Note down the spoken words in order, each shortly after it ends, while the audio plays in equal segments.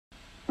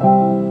Hey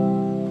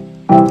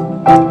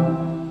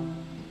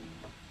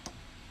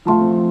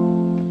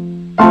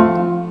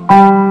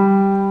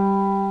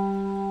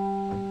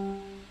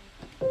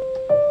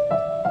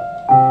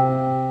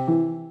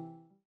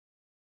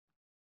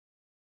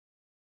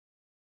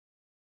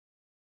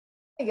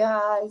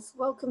guys,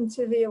 welcome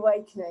to the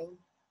awakening.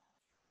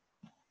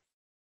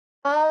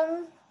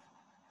 What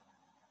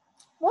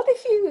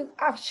if you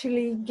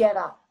actually get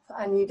up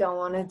and you don't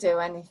want to do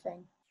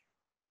anything?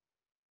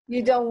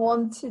 You don't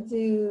want to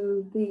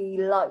do the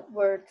light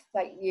work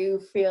that you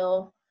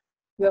feel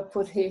you're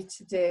put here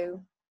to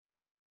do.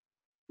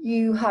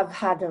 You have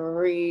had a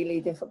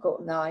really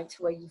difficult night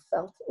where you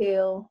felt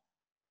ill.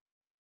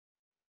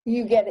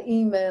 You get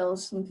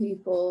emails from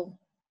people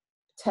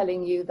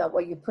telling you that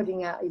what you're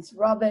putting out is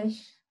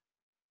rubbish,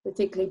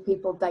 particularly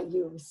people that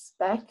you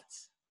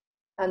respect.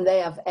 And they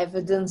have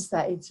evidence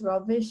that it's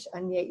rubbish,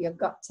 and yet your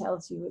gut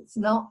tells you it's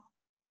not.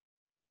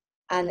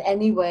 And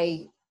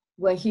anyway,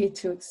 we're here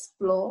to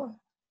explore.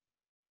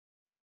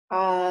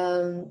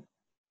 And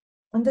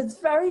there's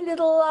very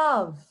little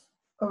love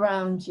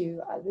around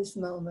you at this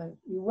moment.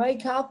 You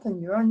wake up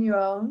and you're on your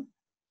own.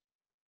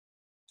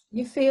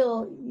 You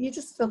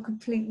just feel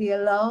completely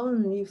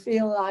alone, and you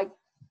feel like,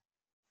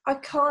 I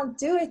can't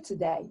do it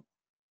today.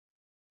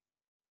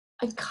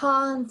 I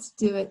can't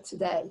do it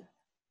today.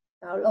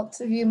 Now, lots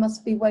of you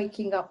must be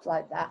waking up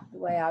like that, the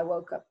way I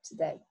woke up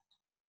today.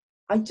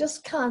 I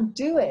just can't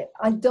do it.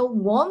 I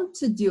don't want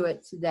to do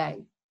it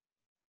today.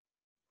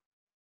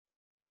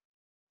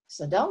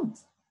 So don't.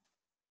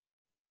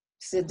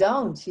 So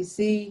don't. You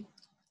see,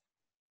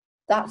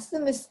 that's the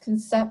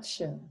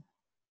misconception.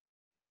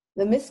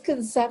 The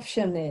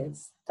misconception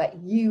is that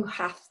you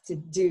have to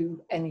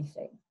do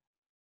anything.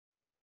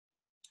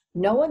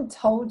 No one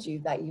told you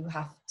that you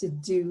have to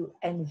do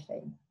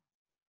anything.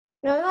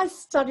 When I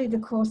studied A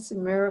Course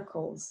in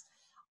Miracles,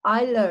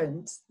 I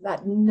learned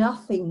that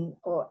nothing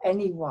or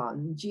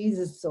anyone,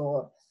 Jesus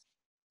or,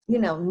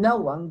 no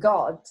one,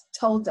 God,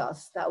 told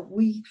us that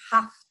we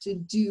have to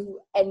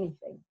do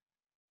anything.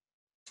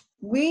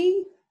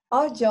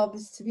 Our job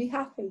is to be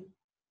happy.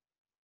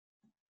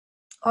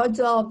 Our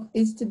job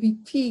is to be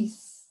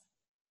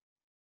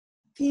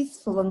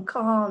peaceful and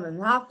calm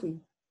and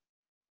happy.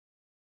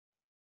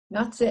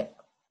 That's it.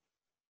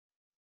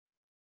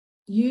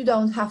 You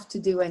don't have to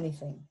do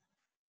anything.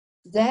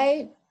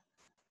 Today,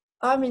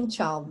 I'm in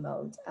child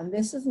mode, and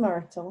this is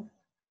Myrtle.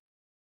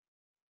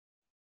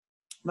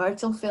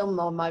 Myrtle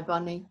Fillmore, my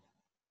bunny.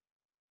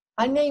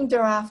 I named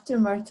her after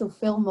Myrtle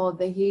Fillmore,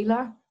 the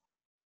healer.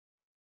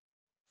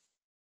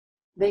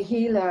 The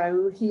healer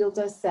who healed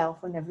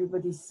herself when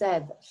everybody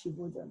said that she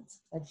wouldn't,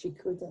 that she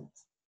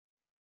couldn't.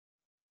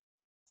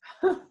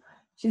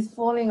 She's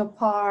falling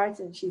apart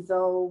and she's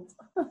old.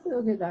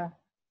 Look at her.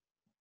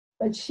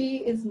 But she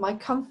is my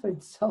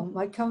comfort zone,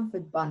 my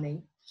comfort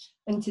bunny.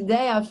 And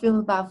today I feel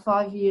about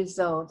 5 years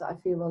old. I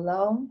feel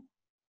alone.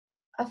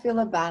 I feel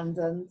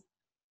abandoned.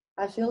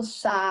 I feel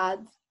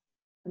sad.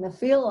 And I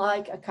feel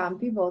like I can't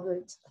be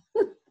bothered.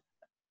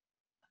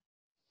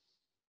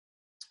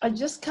 I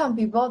just can't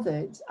be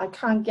bothered. I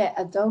can't get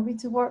Adobe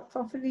to work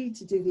properly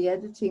to do the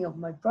editing of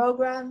my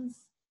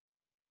programs.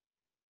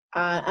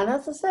 And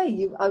as I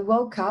say, I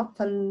woke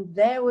up and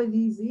there were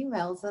these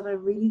emails that I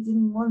really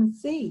didn't want to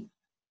see.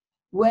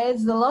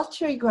 Where's the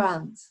lottery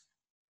grant?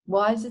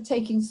 Why is it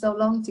taking so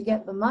long to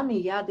get the money?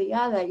 Yada,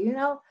 yada.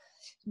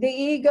 The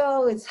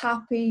ego is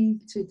happy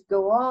to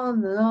go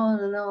on and on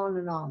and on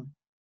and on.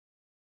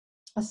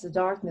 That's the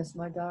darkness,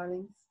 my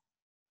darlings.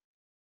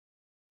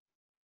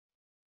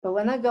 But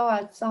when I go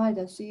outside,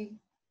 I see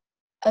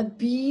a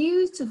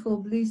beautiful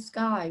blue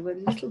sky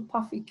with little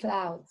puffy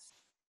clouds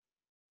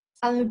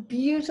and a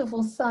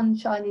beautiful sun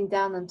shining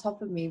down on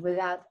top of me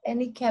without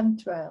any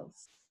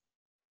chemtrails.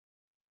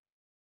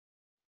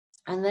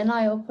 And then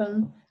I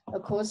open A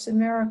Course in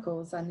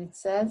Miracles and it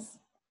says,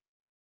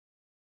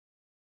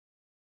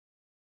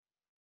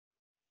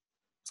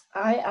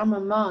 I am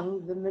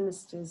among the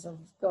ministers of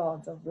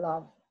God, of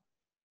love.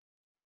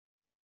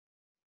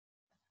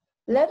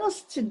 Let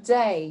us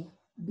today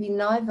be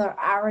neither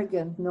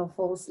arrogant nor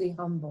falsely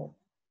humble.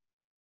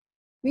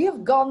 We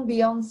have gone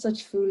beyond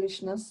such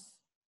foolishness.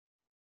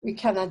 We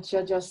cannot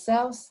judge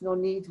ourselves, nor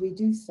need we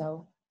do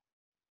so.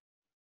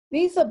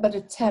 These are but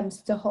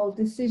attempts to hold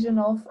decision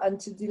off and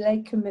to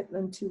delay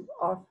commitment to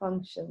our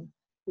function,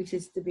 which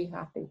is to be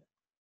happy.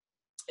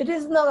 It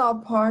is not our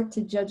part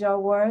to judge our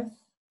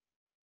worth,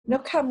 nor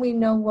can we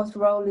know what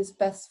role is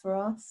best for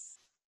us.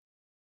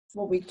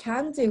 What we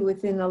can do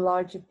within a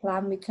larger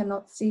plan we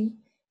cannot see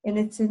in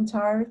its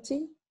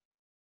entirety.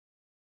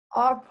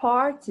 Our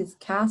part is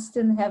cast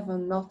in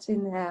heaven, not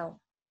in hell.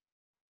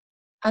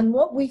 And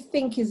what we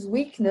think is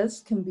weakness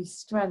can be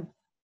strength.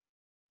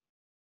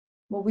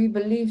 What we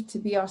believe to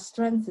be our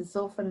strength is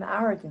often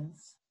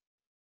arrogance.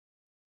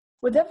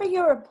 Whatever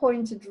your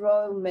appointed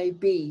role may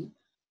be,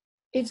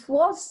 it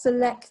was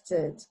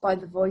selected by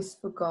the voice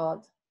for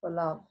God, for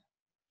love,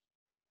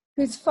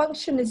 whose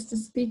function is to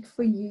speak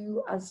for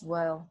you as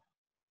well,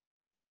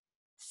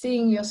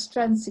 seeing your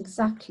strengths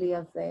exactly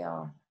as they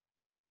are.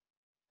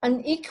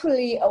 and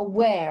equally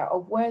aware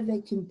of where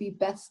they can be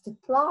best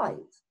applied.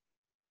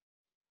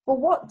 For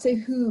what, to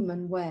whom,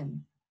 and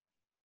when.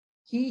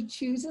 He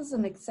chooses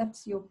and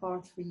accepts your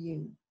part for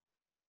you.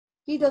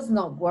 He does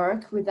not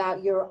work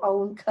without your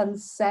own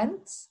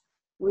consent.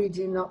 We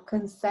do not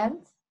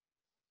consent.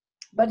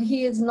 But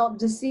he is not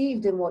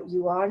deceived in what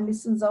you are and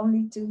listens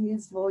only to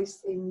his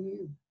voice in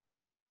you.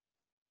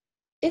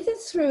 It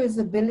is through his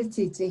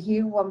ability to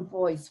hear one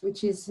voice,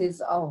 which is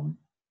his own,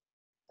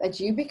 that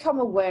you become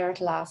aware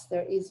at last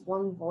there is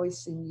one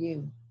voice in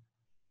you.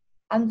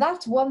 And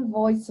that one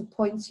voice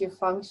appoints your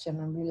function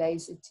and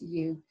relays it to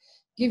you,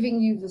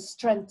 giving you the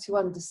strength to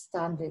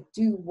understand it,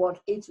 do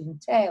what it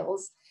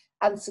entails,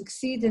 and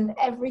succeed in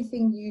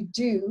everything you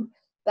do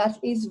that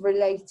is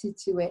related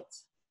to it.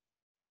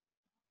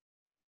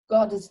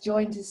 God has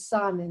joined his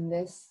Son in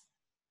this.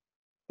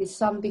 His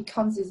Son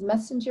becomes his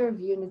messenger of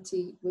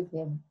unity with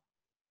him.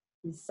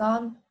 His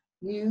Son,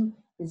 you,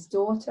 his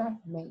daughter,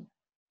 me.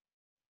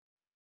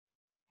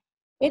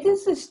 It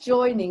is this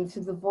joining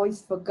to the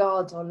voice for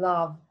God or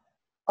love,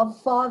 of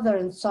father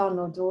and son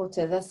or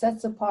daughter, that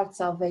sets apart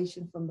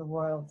salvation from the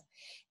world.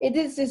 It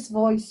is this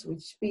voice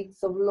which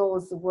speaks of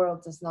laws the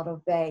world does not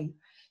obey,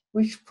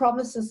 which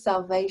promises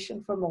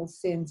salvation from all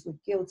sins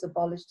with guilt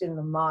abolished in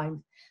the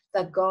mind,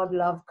 that God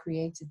love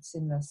created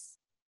sinless.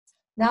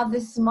 Now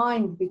this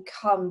mind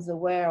becomes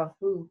aware of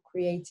who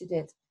created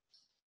it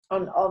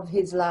and of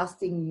his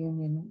lasting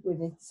union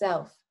with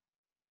itself.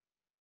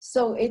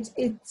 So it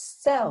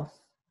itself,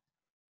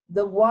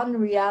 the one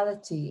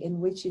reality in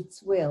which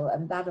its will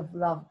and that of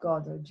love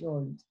God are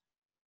joined.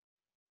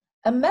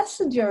 A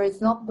messenger is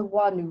not the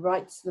one who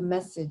writes the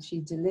message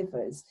he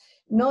delivers,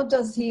 nor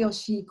does he or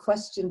she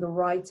question the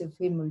right of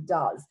him who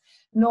does,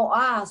 nor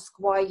ask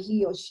why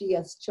he or she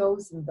has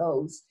chosen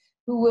those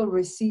who will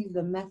receive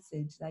the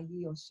message that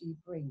he or she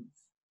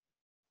brings.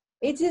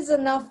 It is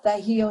enough that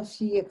he or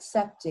she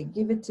accept it,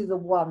 give it to the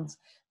ones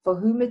for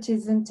whom it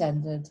is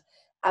intended,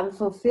 and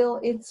fulfill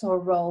its or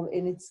role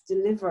in its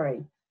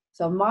delivery.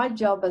 So my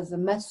job as a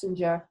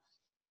messenger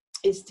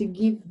is to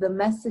give the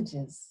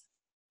messages,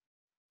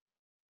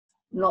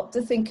 not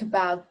to think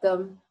about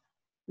them,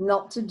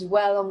 not to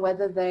dwell on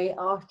whether they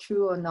are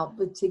true or not,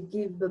 but to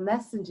give the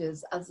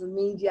messages as a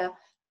media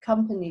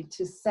company,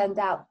 to send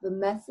out the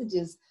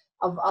messages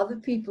of other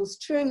people's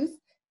truth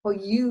for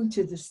you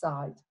to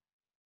decide.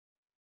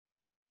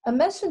 A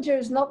messenger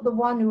is not the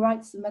one who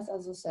writes the message,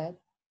 as I said.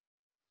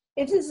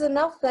 It is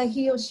enough that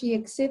he or she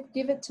accept,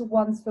 give it to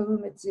ones for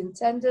whom it's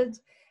intended,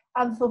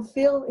 and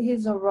fulfill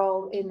his or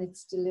role in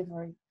its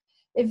delivery.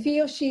 If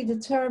he or she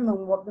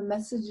determine what the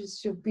messages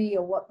should be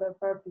or what their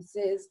purpose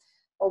is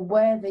or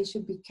where they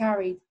should be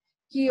carried,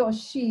 he or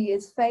she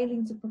is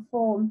failing to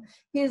perform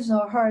his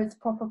or her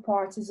proper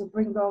part as a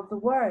bringer of the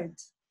word.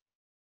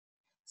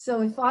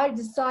 So if I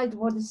decide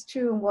what is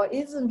true and what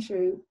isn't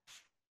true,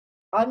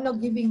 I'm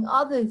not giving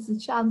others a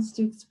chance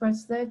to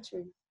express their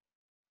truth.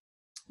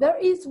 There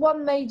is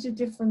one major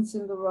difference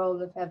in the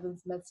role of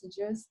heaven's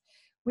messengers,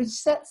 which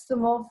sets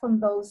them off from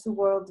those the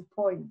world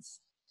appoints.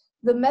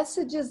 The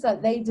messages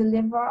that they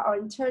deliver are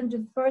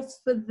intended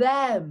first for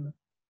them.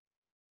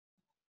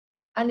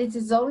 And it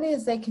is only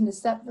as they can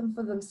accept them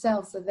for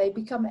themselves that they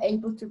become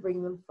able to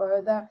bring them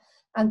further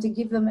and to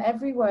give them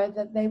everywhere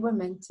that they were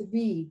meant to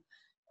be.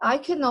 I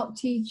cannot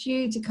teach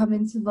you to come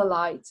into the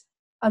light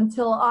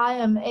until I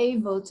am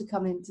able to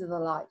come into the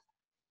light.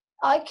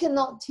 I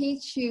cannot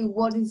teach you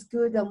what is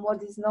good and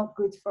what is not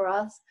good for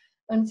us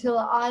until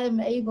I am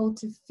able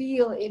to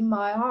feel in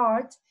my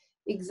heart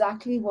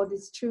exactly what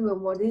is true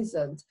and what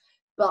isn't.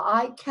 But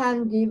I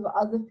can give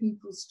other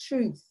people's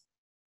truth.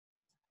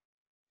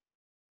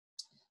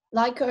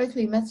 Like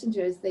earthly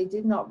messengers, they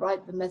did not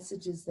write the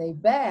messages they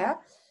bear,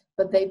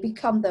 but they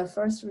become their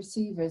first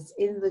receivers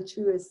in the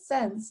truest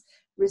sense,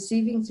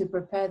 receiving to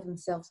prepare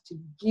themselves to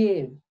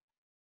give.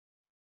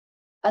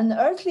 An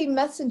earthly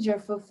messenger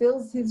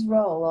fulfills his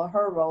role or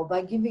her role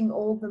by giving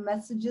all the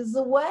messages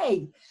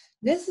away.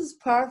 This is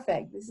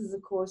perfect. This is a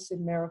Course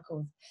in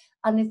Miracles,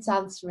 and it's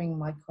answering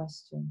my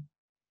question.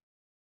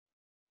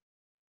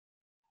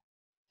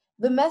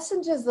 The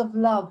messengers of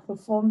love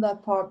perform their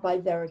part by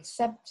their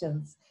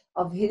acceptance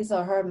of his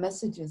or her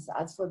messages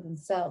as for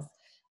themselves.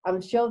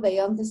 I'm sure they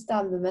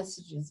understand the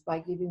messages by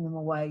giving them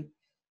away.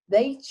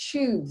 They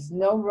choose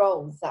no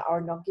roles that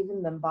are not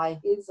given them by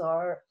his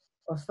or her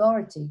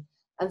authority.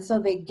 And so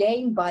they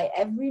gain by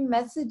every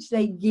message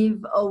they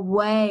give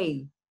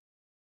away.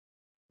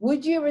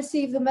 Would you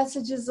receive the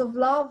messages of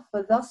love?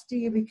 For thus do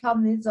you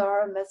become his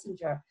or her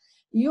messenger.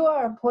 You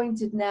are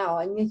appointed now,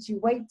 and yet you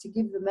wait to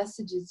give the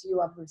messages you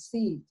have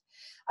received.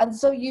 And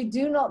so you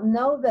do not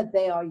know that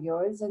they are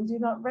yours and do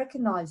not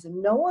recognize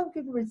them. No one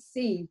could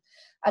receive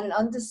and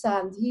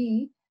understand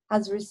he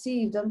has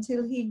received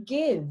until he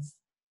gives.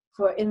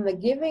 For in the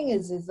giving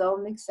is his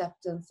own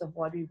acceptance of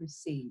what he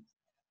received.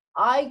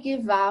 I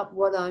give out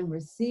what I'm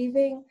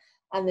receiving,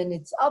 and then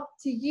it's up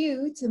to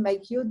you to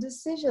make your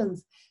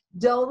decisions.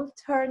 Don't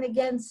turn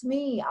against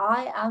me.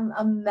 I am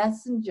a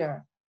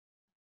messenger.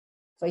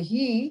 For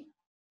you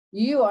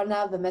are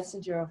now the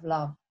messenger of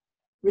love.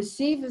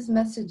 Receive his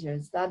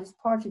messages. That is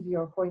part of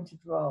your appointed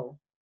role.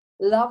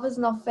 Love has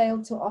not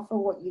failed to offer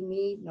what you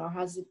need, nor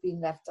has it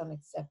been left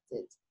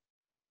unaccepted.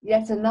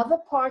 Yet another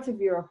part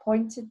of your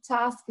appointed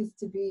task is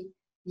to be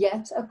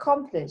yet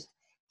accomplished.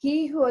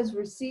 He who has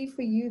received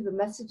for you the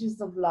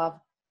messages of love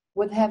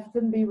would have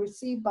them be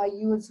received by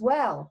you as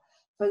well.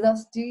 For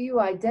thus do you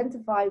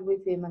identify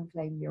with him and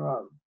claim your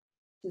own.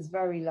 It is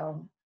very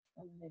long.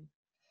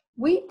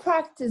 We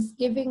practice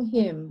giving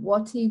him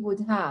what he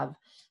would have,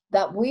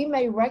 that we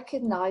may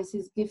recognize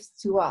his gifts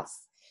to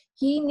us.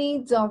 He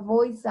needs our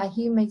voice that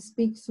he may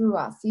speak through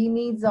us. He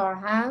needs our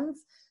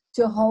hands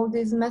to hold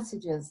his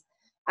messages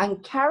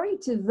and carry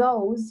to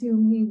those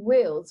whom he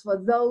wills, for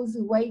those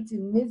who wait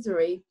in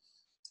misery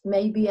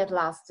may be at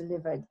last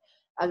delivered.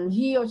 And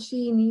he or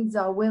she needs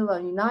our will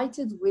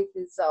united with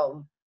his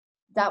own,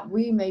 that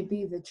we may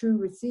be the true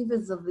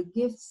receivers of the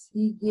gifts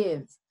he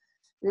gives.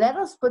 Let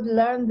us but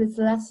learn this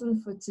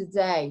lesson for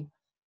today.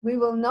 We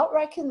will not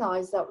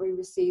recognize that we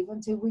receive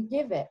until we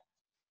give it.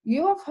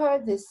 You have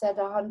heard this said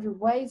 100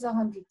 ways,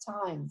 100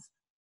 times.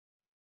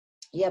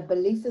 Yet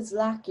belief is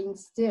lacking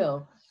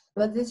still.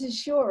 But this is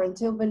sure,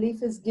 until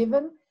belief is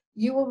given,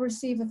 you will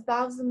receive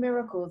 1,000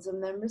 miracles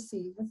and then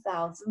receive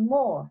 1,000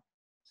 more.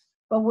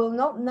 But will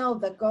not know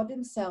that God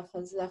himself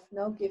has left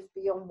no gift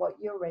beyond what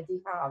you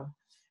already have,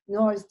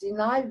 nor has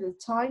denied the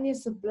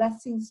tiniest of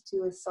blessings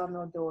to a son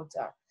or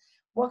daughter.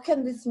 What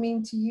can this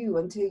mean to you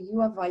until you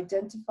have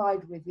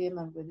identified with him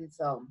and with his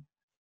own?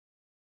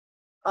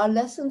 Our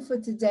lesson for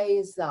today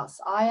is thus: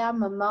 I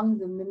am among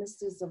the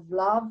ministers of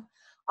love.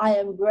 I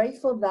am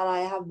grateful that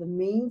I have the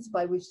means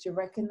by which to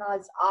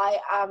recognize I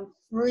am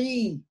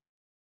free.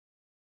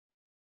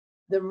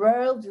 The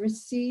world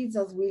recedes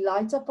as we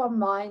light up our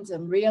minds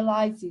and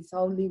realize these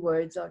holy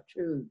words are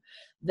true.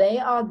 They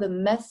are the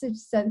message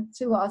sent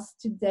to us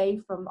today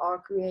from our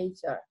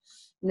Creator.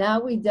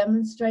 Now we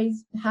demonstrate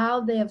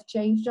how they have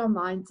changed our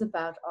minds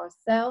about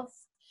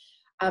ourselves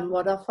and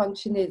what our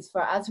function is.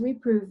 For as we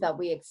prove that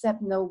we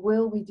accept no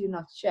will we do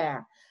not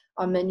share,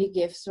 our many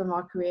gifts from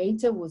our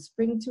Creator will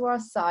spring to our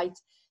sight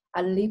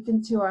and leap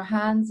into our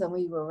hands, and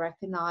we will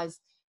recognize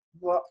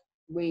what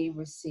we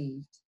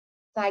received.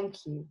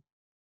 Thank you.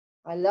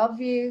 I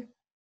love you.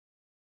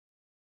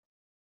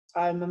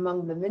 I am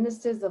among the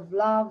ministers of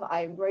love.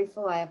 I am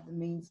grateful I have the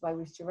means by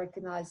which to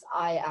recognize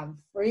I am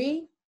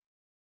free.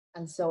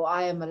 And so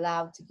I am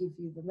allowed to give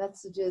you the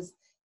messages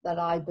that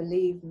I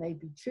believe may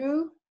be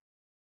true.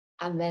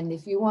 And then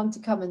if you want to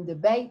come and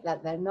debate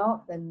that they're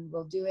not, then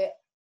we'll do it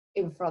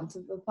in front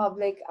of the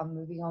public. I'm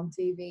moving on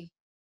TV.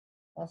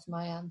 That's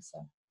my answer.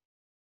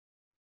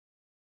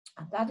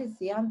 And that is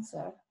the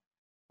answer,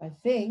 I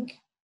think.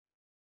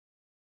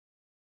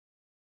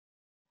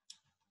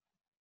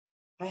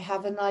 I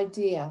have an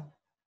idea.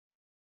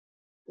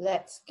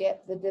 Let's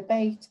get the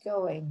debate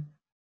going.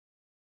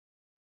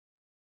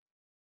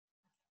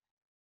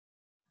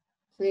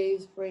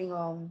 Please bring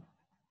on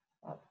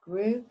that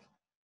group.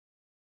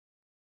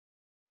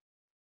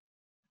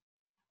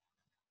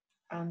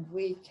 And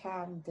we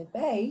can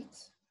debate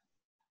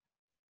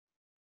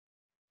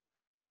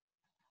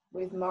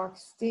with Mark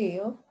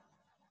Steele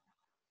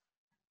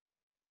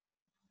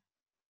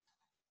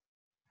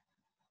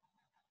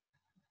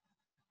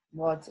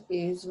what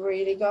is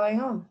really going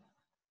on.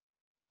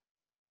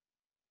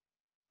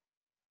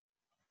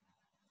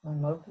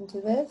 I'm open to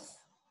this.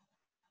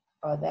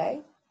 Are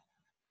they?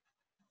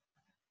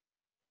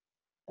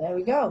 There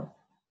we go.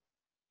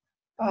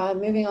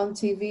 Moving on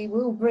TV,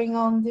 we'll bring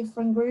on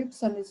different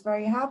groups and it's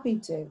very happy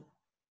to.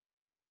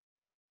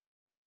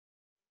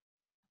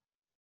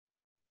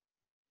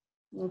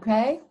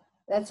 Okay,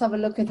 let's have a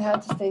look at how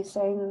to stay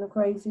sane in a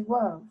crazy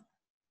world.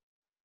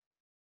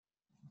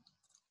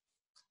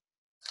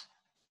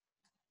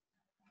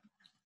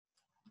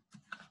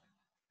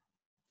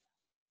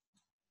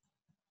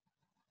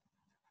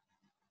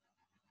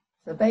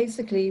 So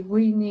basically,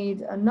 we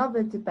need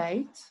another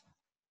debate.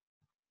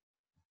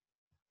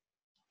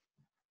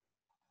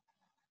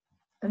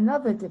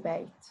 Another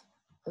debate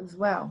as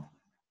well.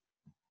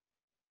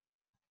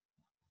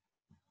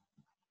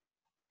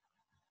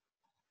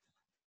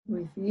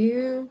 With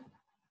you,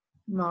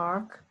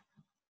 Mark,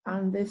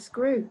 and this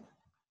group.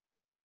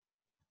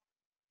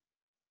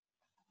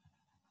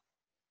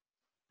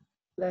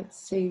 Let's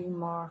see,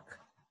 Mark.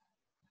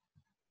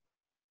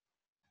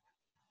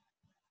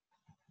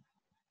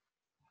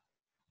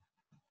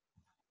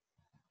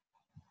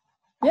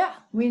 Yeah,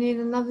 we need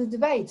another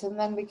debate, and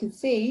then we can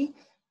see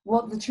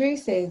what the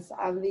truth is,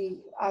 and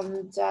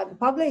the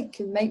public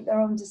can make their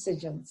own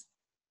decisions.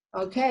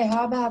 Okay,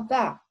 how about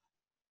that?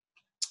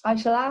 I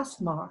shall ask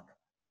Mark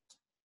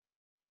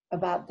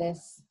about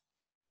this.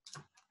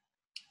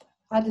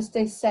 How to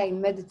stay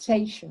sane,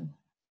 meditation.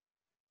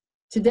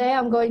 Today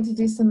I'm going to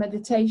do some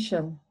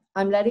meditation.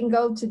 I'm letting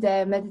go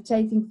today. I'm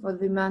meditating for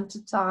the amount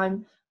of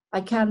time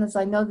I can, as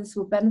I know this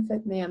will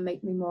benefit me and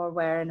make me more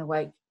aware and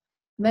awake.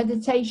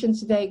 Meditation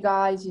today,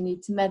 guys. You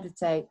need to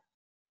meditate.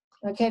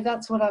 Okay,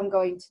 that's what I'm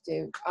going to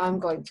do. I'm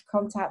going to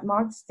contact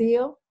Mark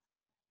Steele.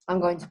 I'm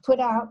going to put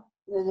out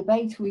the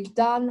debate we've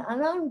done,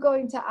 and I'm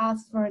going to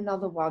ask for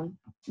another one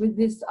with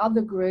this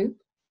other group.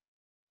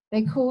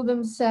 They call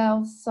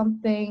themselves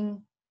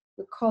something,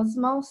 the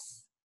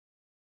Cosmos,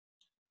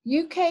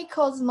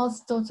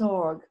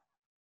 ukcosmos.org.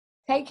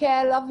 Take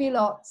care, love you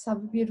lots, have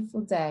a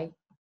beautiful day.